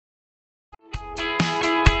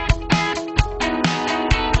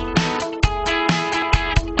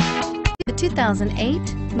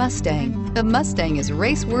2008 Mustang. The Mustang is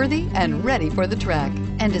race-worthy and ready for the track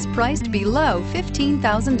and is priced below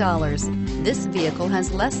 $15,000. This vehicle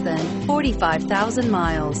has less than 45,000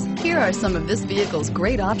 miles. Here are some of this vehicle's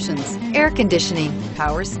great options: air conditioning,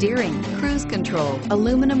 power steering, cruise control,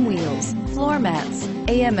 aluminum wheels, floor mats,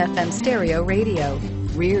 AM/FM stereo radio,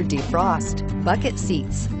 rear defrost, bucket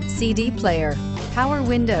seats, CD player, power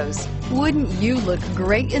windows. Wouldn't you look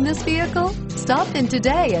great in this vehicle? Stop in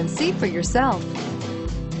today and see for yourself.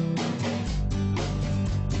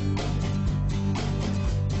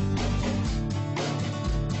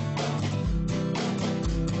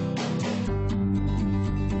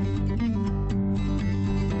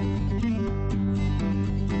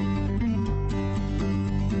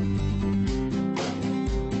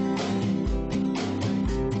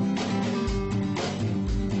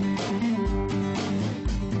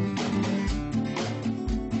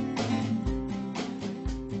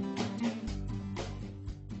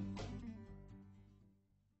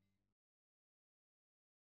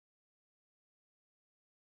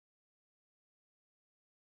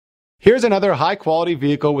 Here's another high-quality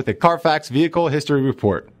vehicle with a CARFAX Vehicle History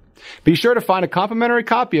Report. Be sure to find a complimentary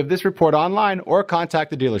copy of this report online or contact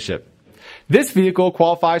the dealership. This vehicle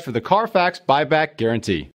qualifies for the CARFAX buyback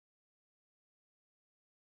guarantee.